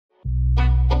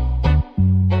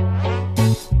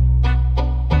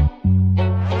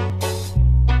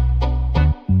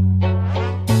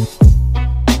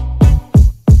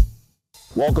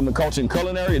Welcome to Culture and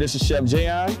Culinary. This is Chef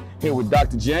Jayon here with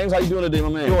Dr. James. How you doing today, my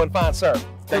man? Doing fine, sir.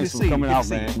 Thanks for coming out,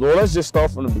 man. Well, let's just start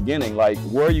from the beginning. Like,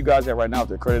 where are you guys at right now with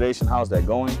the accreditation? How's that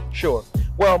going? Sure.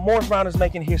 Well, Morris Brown is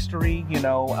making history. You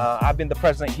know, I've been the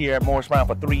president here at Morris Brown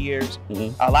for 3 years.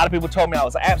 A lot of people told me I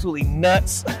was absolutely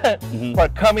nuts for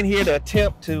coming here to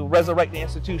attempt to resurrect the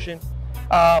institution.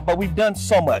 But we've done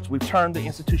so much. We've turned the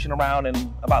institution around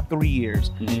in about 3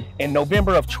 years. In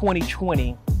November of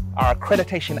 2020, our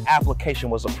accreditation application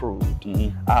was approved.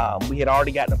 We had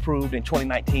already gotten approved in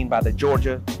 2019 by the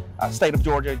state of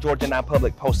Georgia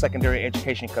Non-Public Post-Secondary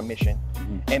Education Commission.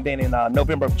 And then in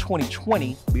November of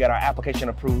 2020, we got our application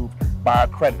approved by our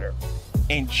accreditor.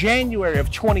 In January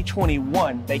of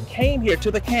 2021, they came here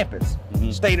to the campus,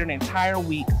 stayed an entire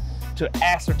week to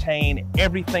ascertain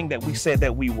everything that we said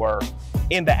that we were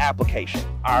in the application.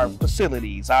 Our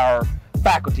facilities, our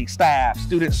faculty, staff,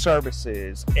 student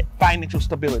services, financial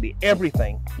stability,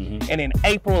 everything. And in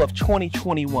April of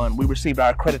 2021, we received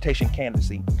our accreditation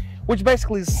candidacy, which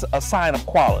basically is a sign of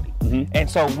quality. And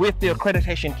so with the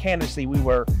accreditation candidacy, we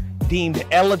were deemed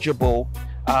eligible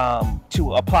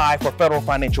to apply for federal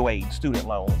financial aid, student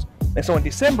loans. And so in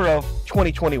December of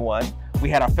 2021,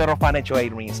 we had our federal financial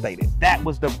aid reinstated. That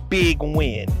was the big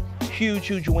win. Huge,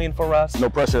 huge win for us. No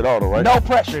pressure at all, though, right? No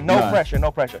pressure, no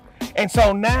pressure. And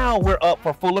so now we're up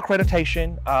for full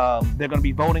accreditation. They're going to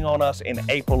be voting on us in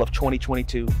April of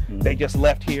 2022. They just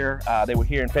left here. They were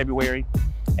here in February.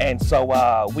 And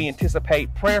so we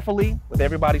anticipate prayerfully, with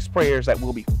everybody's prayers, that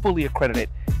we'll be fully accredited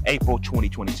April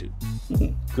 2022.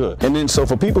 Good. And then, so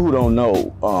for people who don't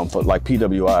know, for like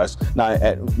PWIs, now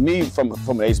at me from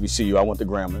HBCU, I went to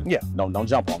Grambling. Yeah. Don't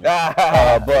jump on me.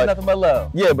 But nothing but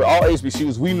love. Yeah, but all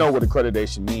HBCUs, we know what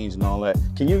accreditation means and all that.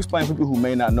 Can you explain for people who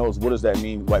may not know, what does that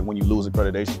mean, like when you lose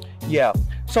accreditation? Yeah.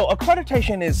 So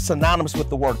accreditation is synonymous with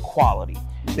the word quality.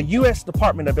 The U.S.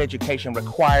 Department of Education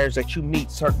requires that you meet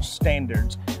certain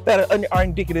standards that are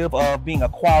indicative of being a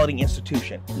quality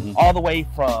institution, all the way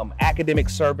from academic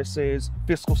services,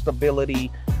 fiscal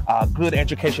stability, good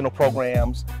educational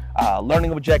programs,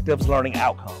 learning objectives, learning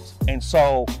outcomes. And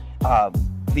so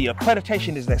the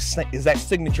accreditation is that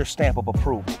signature stamp of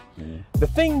approval. The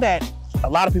thing that a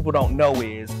lot of people don't know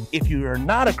is if you're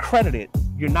not accredited,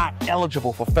 you're not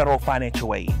eligible for federal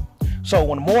financial aid. So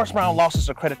when Morris Brown lost its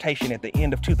accreditation at the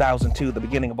end of 2002, the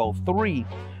beginning of 2003,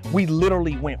 we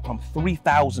literally went from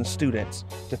 3,000 students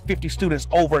to 50 students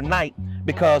overnight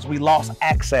because we lost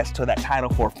access to that Title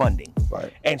IV funding.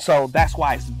 Right. And so that's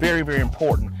why it's very, very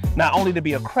important, not only to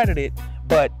be accredited,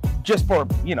 but just for,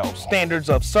 you know, standards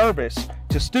of service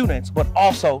to students, but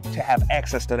also to have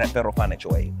access to that federal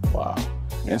financial aid. Wow.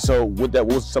 And so with that,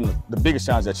 what was some of the biggest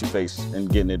challenges that you faced in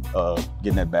getting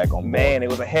that back on board? Man, it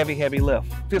was a heavy, heavy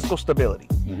lift. Fiscal stability.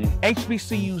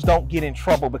 HBCUs don't get in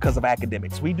trouble because of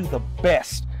academics. We do the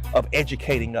best of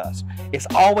educating us. It's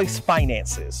always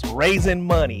finances, raising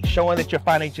money, showing that you're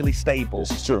financially stable.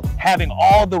 This is true. Having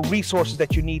all the resources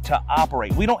that you need to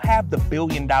operate. We don't have the $1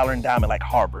 billion endowment like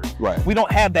Harvard. Right. We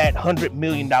don't have that $100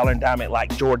 million endowment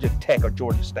like Georgia Tech or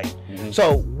Georgia State.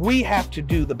 So we have to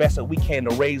do the best that we can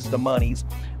to raise the monies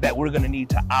that we're going to need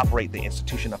to operate the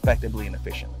institution effectively and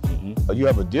efficiently. You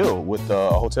have a deal with a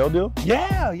hotel deal?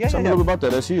 Yeah. Tell me a little bit about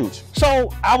that. That's huge. So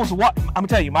I'm gonna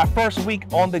tell you, my first week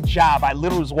on the job, I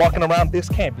literally was walking around this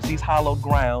campus, these hallowed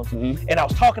grounds, and I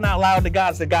was talking out loud to God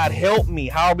and said, God, help me.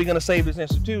 How are we going to save this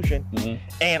institution?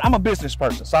 And I'm a business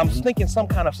person, so I'm just thinking some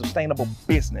kind of sustainable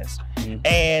business.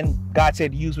 And God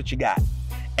said, use what you got.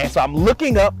 And so I'm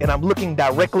looking up and I'm looking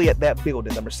directly at that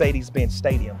building, the Mercedes-Benz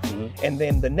Stadium. And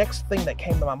then the next thing that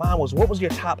came to my mind was, what was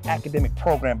your top academic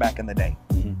program back in the day?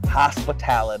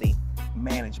 Hospitality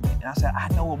management. And I said, I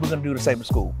know what we're going to do to save the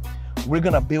school. We're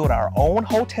going to build our own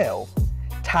hotel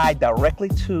tied directly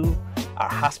to our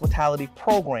hospitality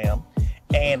program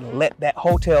and let that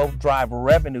hotel drive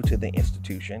revenue to the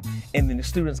institution. And then the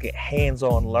students get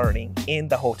hands-on learning in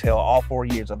the hotel all 4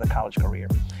 years of the college career.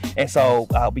 And so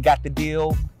we got the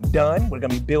deal done. We're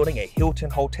going to be building a Hilton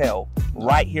hotel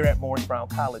right here at Morris Brown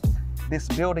College. This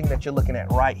building that you're looking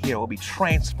at right here will be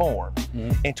transformed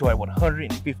into a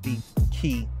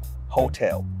 150-key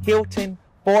hotel. Hilton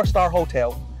 4-star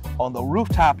hotel. On the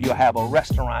rooftop, you'll have a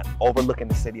restaurant overlooking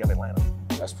the city of Atlanta.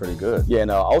 That's pretty good. Yeah,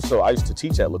 and also I used to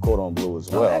teach at La Cordon Bleu as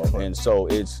well. And so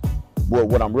it's,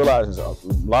 what I'm realizing is a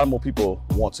lot more people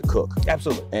want to cook.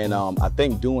 Absolutely. And I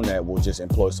think doing that will just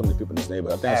employ so many people in this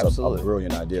neighborhood. I think that's a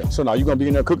brilliant idea. So now you gonna be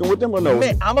in there cooking with them or no?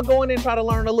 Man, I'm gonna go in there and try to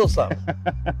learn a little something.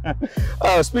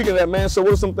 Speaking of that, man, so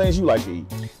what are some things you like to eat?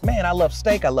 Man, I love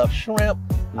steak, I love shrimp,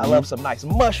 I love some nice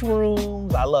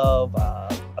mushrooms, I love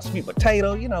a sweet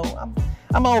potato. You know,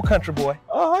 I'm an old country boy.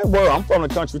 All right, well, I'm from the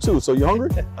country too, so you hungry?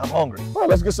 I'm hungry. All right,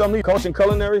 let's get something to eat. Coach and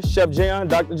Culinary, Chef Jayon,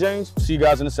 Dr. James. See you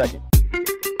guys in a second.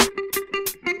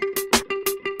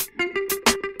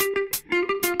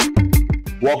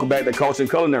 Welcome back to Coach and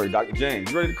Culinary, Dr. James.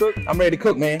 You ready to cook? I'm ready to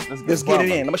cook, man. Let's get it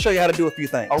in. I'm gonna show you how to do a few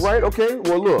things. All right, okay.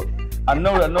 Well, look, I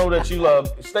know that you love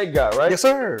steak guy, right? Yes,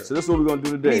 sir. So this is what we're gonna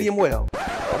do today. Medium well.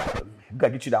 We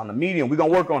gotta get you down to medium. We're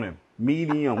gonna work on him.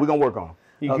 Medium. We're gonna work on him.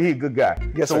 He's a good guy.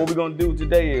 Yes, so sir. what we're gonna do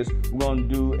today is we're gonna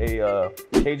do a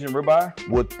Cajun Ribeye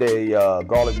with a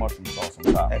garlic mushroom sauce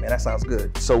on top. Hey, man, that sounds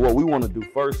good. So what we want to do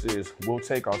first is we'll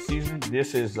take our seasoning.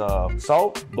 This is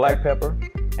salt, black pepper,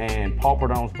 and Paw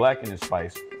Prud'homme's blackening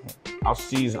spice. I'll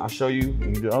show you.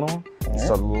 You do the other one. It's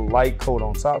a light coat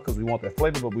on top because we want that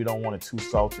flavor, but we don't want it too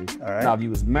salty. All right. Now, if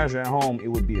you was measuring at home, it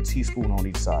would be a teaspoon on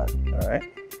each side. All right.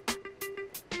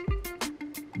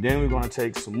 Then we're gonna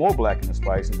take some more blackening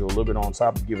spice and do a little bit on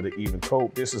top to give it an even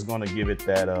coat. This is gonna give it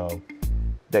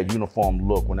that uniform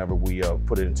look whenever we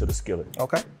put it into the skillet.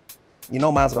 Okay. You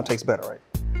know mine's gonna taste better,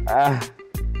 right?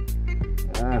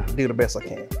 Do the best I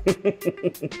can.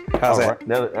 How's that?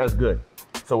 Right. That's good.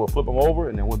 So we'll flip them over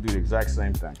and then we'll do the exact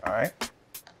same thing. All right.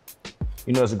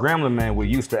 You know, as a Gremlin man, we're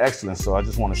used to excellence, so I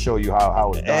just want to show you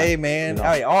how it's done. Hey, man. You know?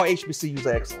 Hey, all HBCUs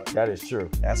are excellent. That is true.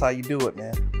 That's how you do it,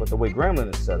 man. But the way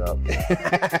Gremlin is set up,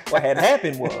 what had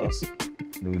happened was,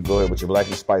 then we go ahead with your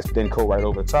blackening spice, then coat right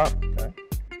over the top. Okay.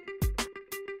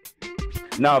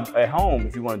 Now at home,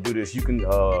 if you want to do this, you can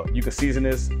season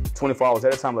this 24 hours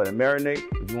at a time, let it marinate.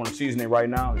 If you want to season it right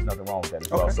now, there's nothing wrong with that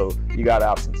as well. So you got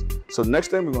options. So the next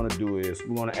thing we're going to do is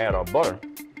we're going to add our butter.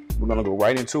 We're going to go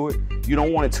right into it. You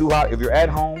don't want it too hot. If you're at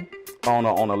home on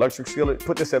an electric skillet,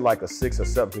 put this at like a 6 or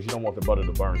 7 because you don't want the butter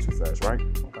to burn too fast, right?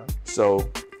 Okay. So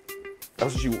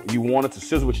that's what you want it to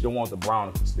sizzle, but you don't want it to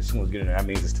brown as soon as it gets in there. That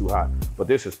means it's too hot. But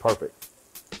this is perfect.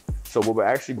 So what we're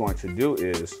actually going to do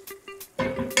is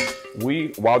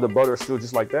while the butter is still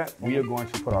just like that, we are going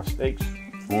to put our steaks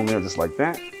on there just like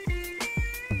that.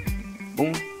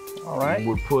 Boom. All right.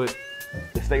 We'll put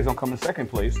the steaks gonna come in second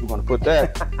place. We're gonna put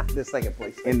that the second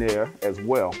place in there as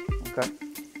well. Okay.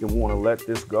 Then we want to let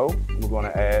this go. We're gonna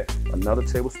add another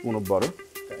tablespoon of butter.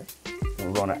 Okay. And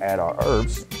we're gonna add our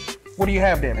herbs. What do you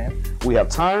have there, man? We have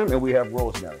thyme and we have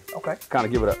rosemary. Okay. Kind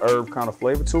of give it an herb kind of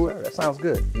flavor to it. Sure, that sounds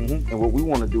good. And what we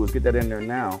want to do is get that in there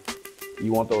now.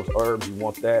 You want those herbs, you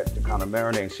want that to kind of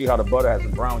marinate and see how the butter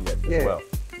hasn't browned yet as well.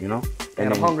 You know?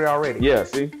 And I'm hungry already. Yeah,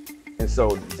 see? And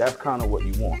so that's kind of what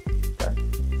you want. Okay.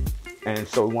 And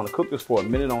so we want to cook this for a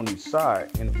minute on each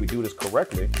side. And if we do this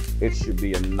correctly, it should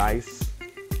be a nice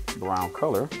brown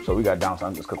color. So we got down, so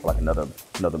I'm just cook for like another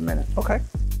minute. Okay.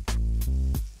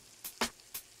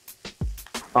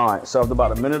 All right, so after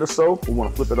about a minute or so, we want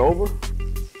to flip it over.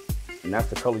 And that's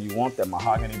the color you want, that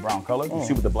mahogany brown color. You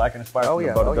see what the blackening spice and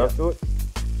the butter does to it?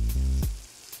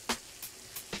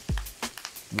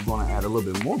 We're going to add a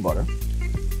little bit more butter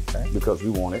because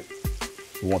we want it.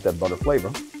 We want that butter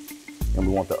flavor and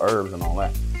we want the herbs and all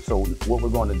that. So what we're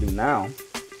going to do now,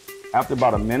 after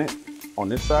about a minute on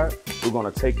this side, we're going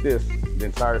to take this, the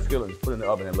entire skillet, and just put it in the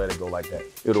oven and let it go like that.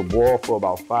 It'll boil for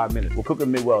about 5 minutes. We'll cook it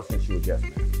mid-well since you were guest,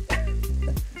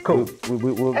 man. Cool.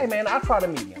 Hey, man, I'll try the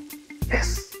medium.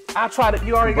 Yes. I'll try it.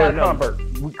 You already got a convert.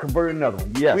 We converted another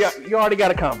one. Yes. You already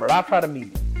got a convert. I'll try the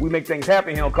medium. We make things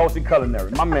happen here on Coach and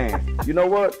Culinary. My man, you know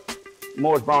what?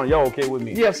 Morris Brown, y'all okay with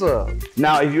me? Yes, sir.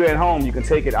 Now, if you're at home, you can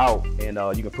take it out and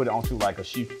you can put it onto like a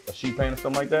sheet pan or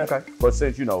something like that. Okay. But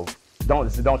since you know, don't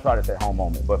try this at home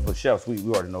moment. But for chefs, we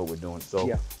already know what we're doing.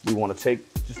 So we want to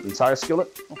take just the entire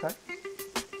skillet. Okay.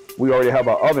 We already have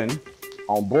our oven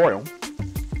on broil.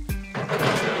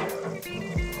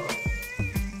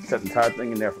 Set the entire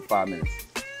thing in there for 5 minutes.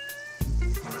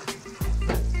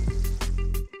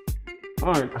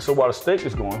 All right, so while the steak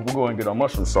is going, we'll go ahead and get our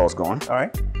mushroom sauce going. All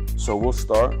right. So we'll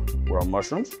start with our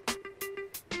mushrooms.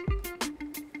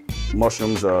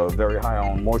 Mushrooms are very high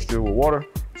on moisture with water,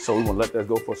 so we want to let that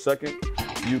go for a second.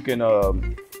 You can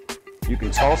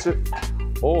toss it,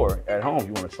 or at home, if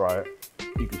you want to try it,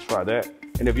 you can try that.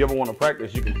 And if you ever want to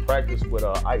practice, you can practice with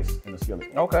ice in the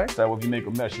skillet. Okay. So if you make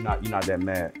a mess, you're not that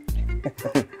mad.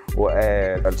 We'll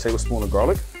add a tablespoon of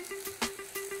garlic.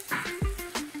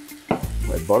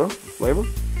 Like butter, flavor.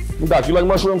 Doc, you like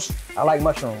mushrooms? I like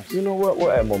mushrooms. You know what?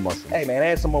 We'll add more mushrooms. Hey, man,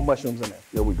 add some more mushrooms in there.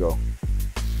 There we go.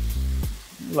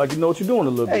 Like you know what you're doing a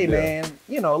little bit. Hey, man,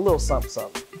 you know, a little something,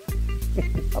 something.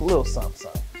 A little something,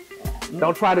 something.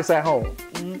 Don't try this at home.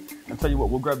 I'll tell you what,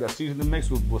 we'll grab that seasoning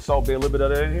mix. We'll salt bay a little bit of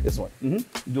that in here. This one.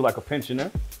 Do like a pinch in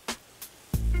there.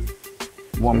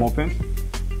 One more pinch.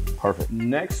 Perfect.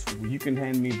 Next, you can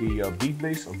hand me the beef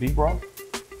base or beef broth.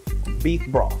 Beef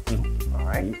broth. All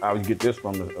right. I would get this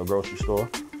from a grocery store.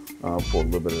 Pour a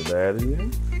little bit of that in there.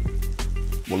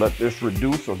 We'll let this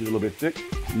reduce or get a little bit thick.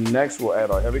 Next, we'll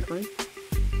add our heavy cream.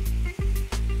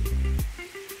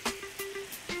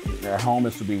 At home,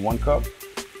 this will be 1 cup.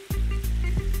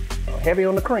 Heavy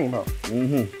on the cream, huh?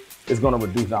 Mm-hmm. It's gonna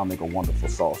reduce down and make a wonderful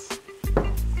sauce.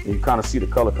 And you kind of see the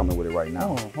color coming with it right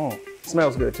now.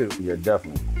 Smells good too. Yeah,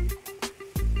 definitely.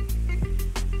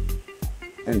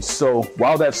 And so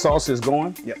while that sauce is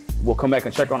going, we'll come back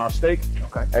and check on our steak.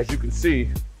 Okay. As you can see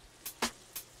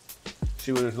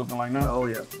what it's looking like now? Oh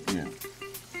yeah. Yeah.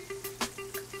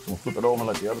 So we'll flip it over and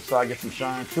let the other side get some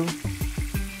shine too.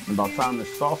 And by the time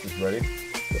this sauce is ready,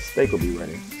 the steak will be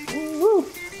ready. Woo!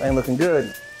 Ain't looking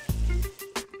good.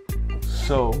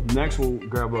 So next we'll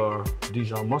grab our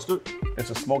Dijon mustard. It's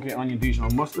a smoky onion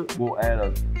Dijon mustard. We'll add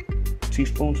a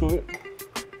teaspoon to it.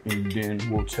 And then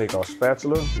we'll take our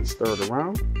spatula and stir it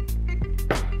around.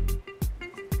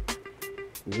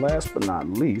 Last but not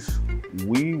least,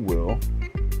 we will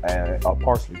add our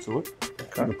parsley to it.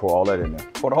 Okay. You can pour all that in there.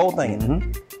 Pour the whole thing in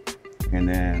there. And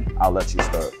then I'll let you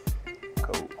stir it.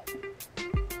 Cool.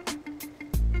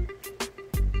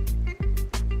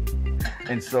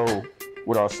 And so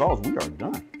with our sauce, we are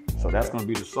done. So that's gonna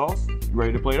be the sauce. You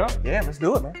ready to plate up? Yeah, let's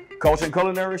do it, man. Culture and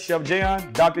Culinary, Chef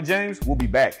Jayon, Dr. James, we'll be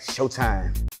back.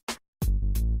 Showtime.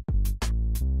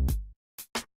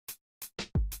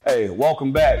 Hey,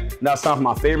 welcome back. Now it's time for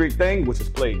my favorite thing, which is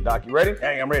plating. Doc, you ready?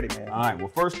 Hey, I'm ready, man. All right, well,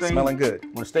 first thing. Smelling good.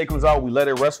 When the steak comes out, we let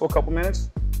it rest for a couple minutes.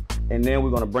 And then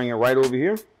we're gonna bring it right over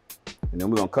here. And then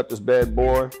we're gonna cut this bad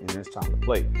boy, and then it's time to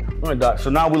plate. All right, Doc, so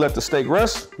now we let the steak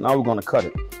rest. Now we're gonna cut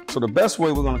it. So the best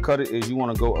way we're gonna cut it is you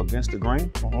wanna go against the grain,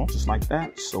 just like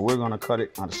that. So we're gonna cut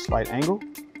it at a slight angle.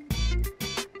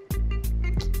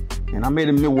 And I made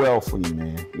it well for you,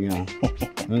 man, you know.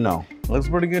 No. Looks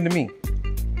pretty good to me.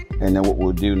 And then what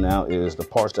we'll do now is the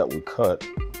parts that we cut,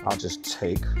 I'll just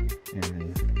take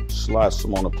and slide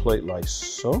some on the plate like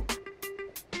so.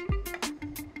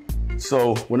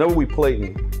 So whenever we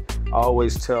plating, I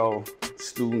always tell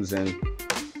students and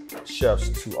chefs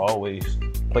to always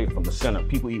plate from the center.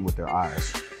 People eat with their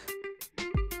eyes.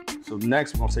 So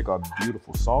next, we're gonna take our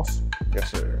beautiful sauce.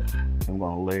 Yes, sir. And we're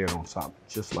gonna lay it on top,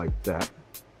 just like that.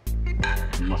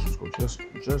 The mushrooms go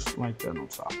just like that on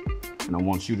top. And I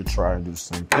want you to try and do the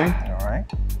same thing. All right.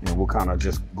 And we'll kind of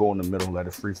just go in the middle and let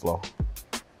it free flow.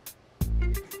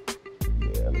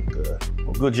 Yeah, look good.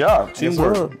 Well, good job.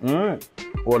 Teamwork. All right.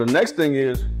 Well, the next thing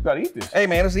is, you gotta eat this. Hey,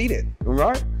 man, let's eat it. All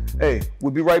right. Hey,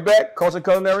 we'll be right back. Culture and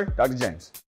Culinary, Dr.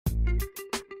 James.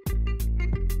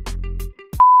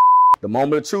 The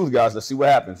moment of truth, guys. Let's see what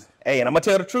happens. Hey, and I'm gonna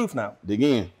tell the truth now. Dig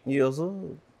in. Yes, sir.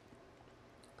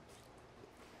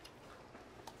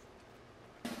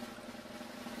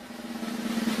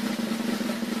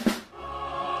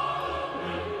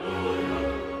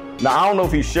 Now, I don't know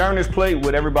if he's sharing his plate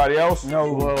with everybody else.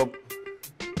 No. Well,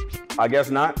 I guess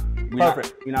not.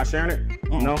 Perfect. You're not sharing it?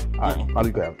 No? All right, I'll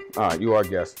leave that. All right, you are a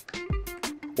guest.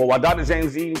 Well, while Dr. James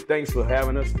is eating, thanks for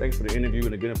having us. Thanks for the interview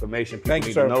and the good information people Thank you,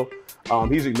 need sir. to know.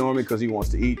 He's ignoring me because he wants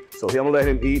to eat. So I'm gonna let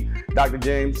him eat. Dr.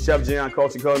 James, Chef Jayon,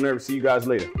 Culture and Culinary. See you guys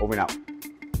later. Over and out.